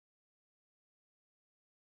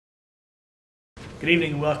Good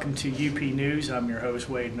evening and welcome to UP News. I'm your host,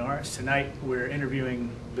 Wade Norris. Tonight we're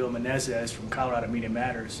interviewing Bill Menezes from Colorado Media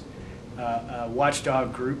Matters, a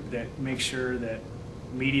watchdog group that makes sure that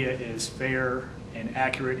media is fair and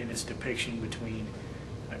accurate in its depiction between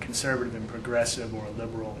conservative and progressive or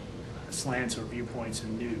liberal slants or viewpoints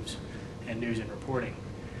in news and reporting.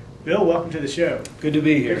 Bill, welcome to the show. Good to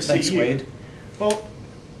be here. Good to Thanks, see you. Wade. Well,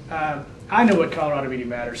 I know what Colorado Media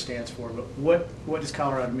Matters stands for, but what does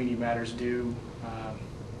Colorado Media Matters do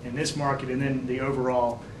in this market, and then the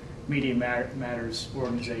overall Media Matters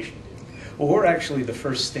organization do? Well, we're actually the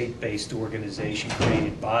first state-based organization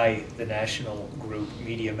created by the national group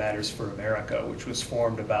Media Matters for America, which was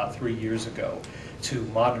formed about 3 years ago to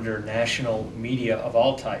monitor national media of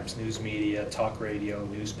all types, news media, talk radio,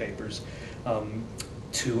 newspapers,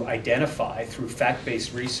 to identify through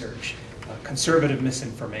fact-based research conservative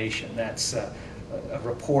misinformation. That's a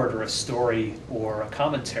report or a story or a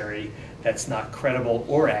commentary that's not credible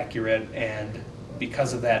or accurate, and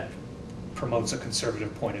because of that promotes a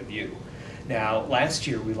conservative point of view. Now, last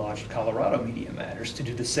year we launched Colorado Media Matters to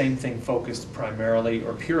do the same thing, focused primarily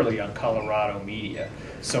or purely on Colorado media.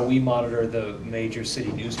 So we monitor the major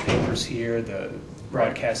city newspapers here, the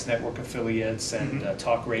broadcast network affiliates, and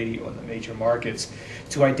talk radio in the major markets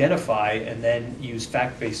to identify and then use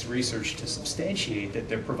fact-based research to substantiate that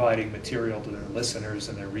they're providing material to their listeners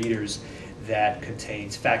and their readers that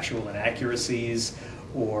contains factual inaccuracies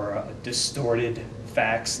or distorted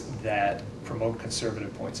facts that promote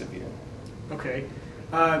conservative points of view. Okay.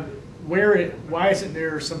 Why isn't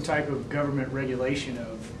there some type of government regulation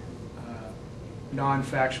of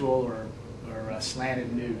non-factual or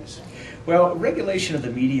slanted news? Well, regulation of the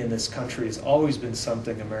media in this country has always been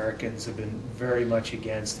something Americans have been very much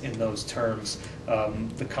against in those terms.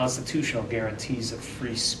 The constitutional guarantees of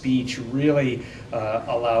free speech really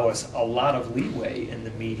allow us a lot of leeway in the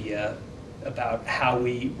media about how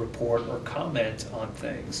we report or comment on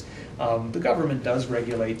things. The government does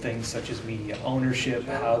regulate things such as media ownership,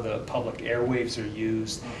 how the public airwaves are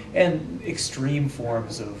used, and extreme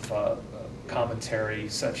forms of commentary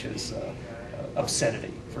such as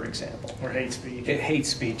obscenity, for example. Or hate speech. Hate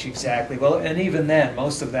speech, exactly. Well, and even then,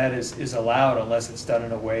 most of that is allowed unless it's done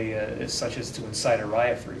in a way such as to incite a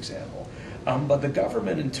riot, for example. But the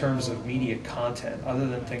government, in terms of media content, other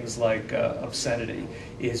than things like obscenity,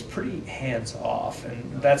 is pretty hands-off,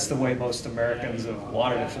 and that's the way most Americans have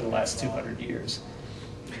wanted it for the last 200 years.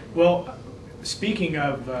 Well, speaking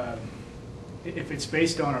of, if it's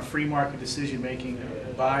based on a free market decision-making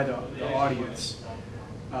by the audience,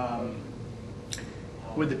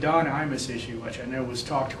 with the Don Imus issue, which I know was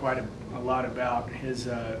talked quite a lot about, his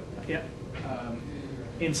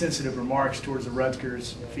insensitive remarks towards the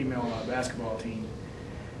Rutgers female basketball team,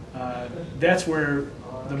 that's where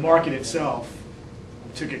the market itself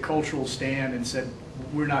took a cultural stand and said,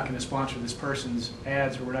 we're not going to sponsor this person's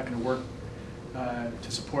ads, or we're not going to work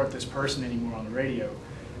to support this person anymore on the radio.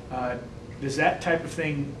 Does that type of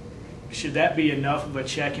thing, should that be enough of a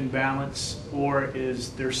check and balance, or is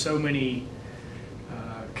there so many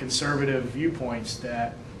conservative viewpoints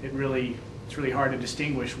that it's really hard to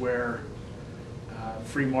distinguish where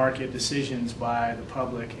free market decisions by the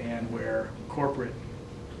public and where corporate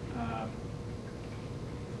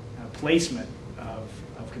placement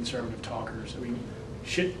of conservative talkers? I mean,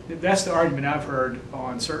 that's the argument I've heard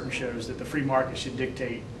on certain shows, that the free market should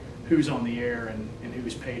dictate who's on the air and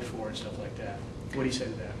who's paid for and stuff like that. What do you say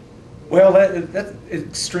to that? Well, that's an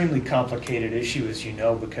extremely complicated issue, as you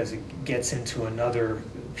know, because it gets into a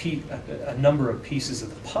number of pieces of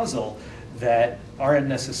the puzzle that aren't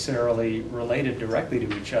necessarily related directly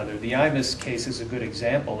to each other. The Imus case is a good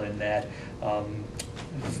example in that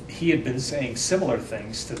he had been saying similar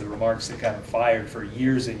things to the remarks that got him fired for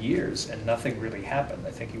years and years, and nothing really happened.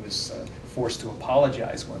 I think he was forced to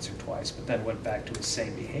apologize once or twice, but then went back to his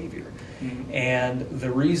same behavior. Mm-hmm. And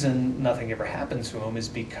the reason nothing ever happened to him is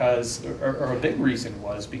because, or a big reason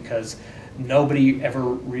was because nobody ever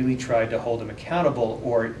really tried to hold him accountable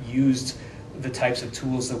or used the types of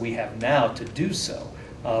tools that we have now to do so.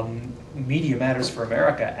 Media Matters for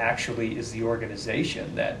America actually is the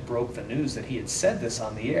organization that broke the news that he had said this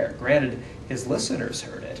on the air. Granted, his listeners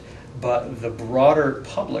heard it, but the broader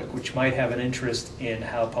public, which might have an interest in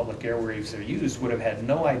how public airwaves are used, would have had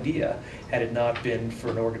no idea had it not been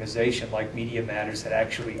for an organization like Media Matters that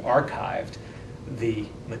actually archived the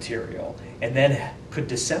material and then could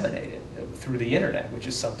disseminate it through the internet, which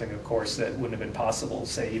is something, of course, that wouldn't have been possible,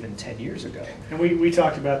 say, even 10 years ago. And we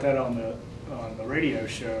talked about that on the radio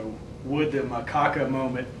show. Would the macaca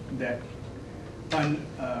moment that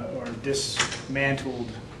dismantled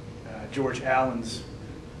George Allen's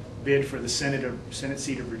bid for the Senate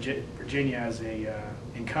seat of Virginia as a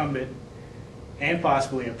incumbent and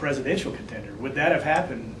possibly a presidential contender. Would that have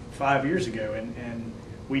happened 5 years ago? And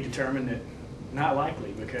we determined that not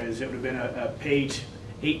likely, because it would have been a page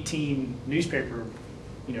 18 newspaper,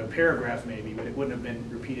 paragraph maybe, but it wouldn't have been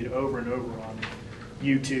repeated over and over on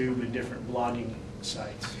YouTube and different blogging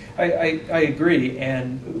sites. I agree,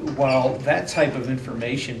 and while that type of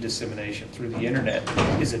information dissemination through the internet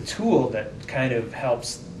is a tool that kind of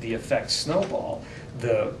helps the effect snowball,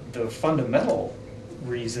 the fundamental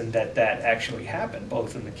reason that actually happened,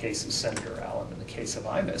 both in the case of Senator Allen and the case of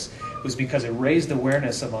Imus, was because it raised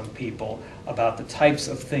awareness among people about the types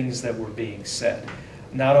of things that were being said.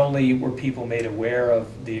 Not only were people made aware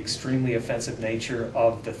of the extremely offensive nature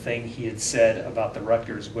of the thing he had said about the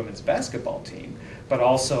Rutgers women's basketball team, but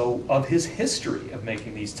also of his history of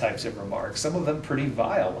making these types of remarks, some of them pretty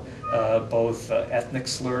vile, both ethnic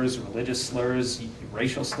slurs, religious slurs,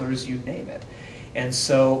 racial slurs, you name it. And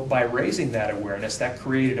so by raising that awareness, that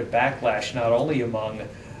created a backlash not only among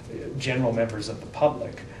general members of the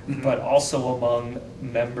public, but also among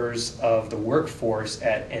members of the workforce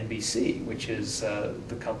at NBC, which is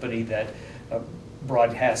the company that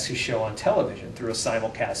broadcasts his show on television through a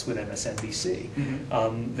simulcast with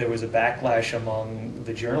MSNBC. There was a backlash among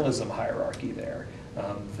the journalism hierarchy there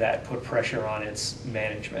that put pressure on its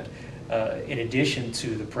management, in addition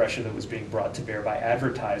to the pressure that was being brought to bear by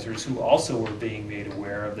advertisers who also were being made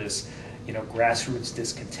aware of this grassroots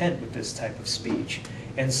discontent with this type of speech.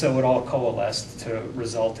 And so it all coalesced to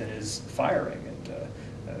result in his firing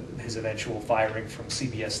and his eventual firing from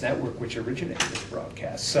CBS Network, which originated this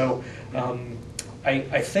broadcast. So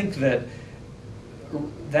I think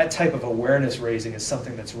that type of awareness raising is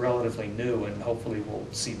something that's relatively new, and hopefully we'll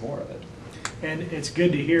see more of it. And it's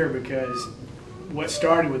good to hear, because what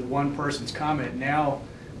started with one person's comment, now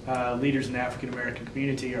leaders in the African American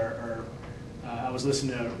community are I was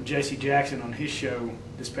listening to J.C. Jackson on his show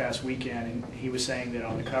this past weekend, and he was saying that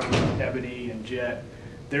on the cover of Ebony and Jet,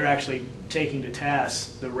 they're actually taking to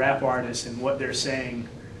task the rap artists and what they're saying,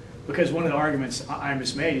 because one of the arguments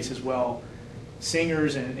Imus made, he says, well,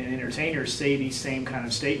 singers and entertainers say these same kind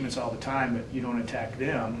of statements all the time, but you don't attack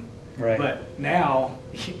them. Right. But now,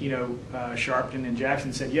 Sharpton and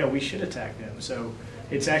Jackson said, yeah, we should attack them. So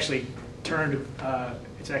it's actually turned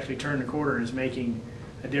the corner and is making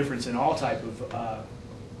a difference in all types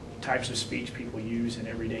of speech people use in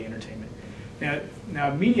everyday entertainment.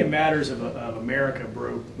 Now Media Matters of America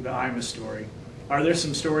broke the Imus story. Are there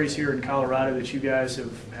some stories here in Colorado that you guys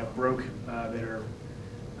have broke that are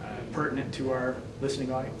pertinent to our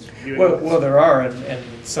listening audience? Well, there are, and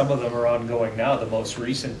some of them are ongoing now. The most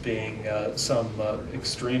recent being some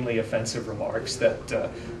extremely offensive remarks that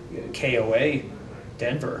KOA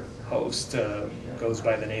Denver host goes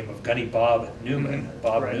by the name of Gunny Bob Newman,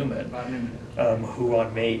 who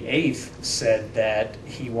on May 8th said that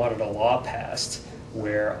he wanted a law passed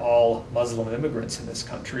where all Muslim immigrants in this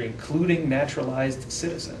country, including naturalized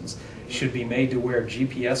citizens, should be made to wear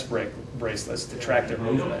GPS bracelets to track their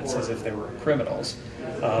movements as if they were criminals,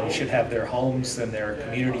 should have their homes and their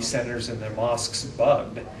community centers and their mosques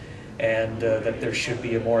bugged, and that there should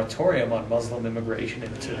be a moratorium on Muslim immigration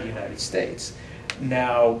into the United States.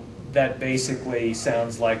 Now, that basically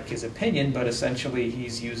sounds like his opinion, but essentially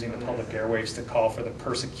he's using the public airwaves to call for the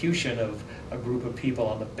persecution of a group of people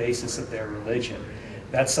on the basis of their religion.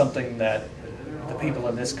 That's something that the people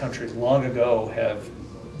in this country long ago have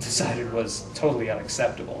decided was totally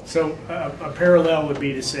unacceptable. So a parallel would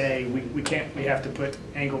be to say we have to put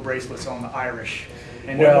ankle bracelets on the Irish,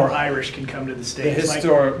 and no more Irish can come to the States, like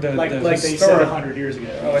they said 100 years ago.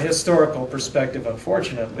 Well, a historical perspective,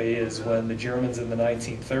 unfortunately, is when the Germans in the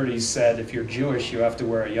 1930s said, if you're Jewish, you have to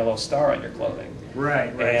wear a yellow star on your clothing.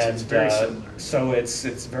 Right. And so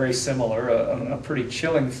it's very similar, a pretty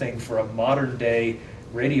chilling thing for a modern day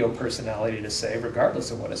radio personality to say, regardless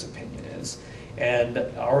of what his opinion is. And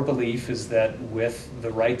our belief is that with the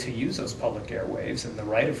right to use those public airwaves and the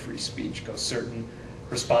right of free speech goes certain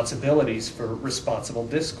responsibilities for responsible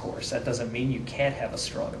discourse. That doesn't mean you can't have a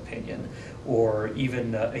strong opinion or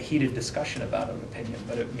even a heated discussion about an opinion,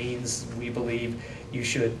 but it means we believe you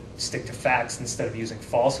should stick to facts instead of using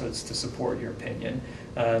falsehoods to support your opinion.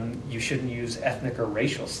 You shouldn't use ethnic or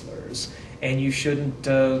racial slurs, and you shouldn't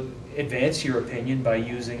advance your opinion by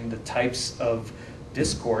using the types of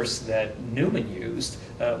discourse that Newman used,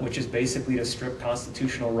 which is basically to strip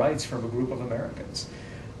constitutional rights from a group of Americans,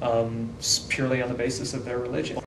 purely on the basis of their religion.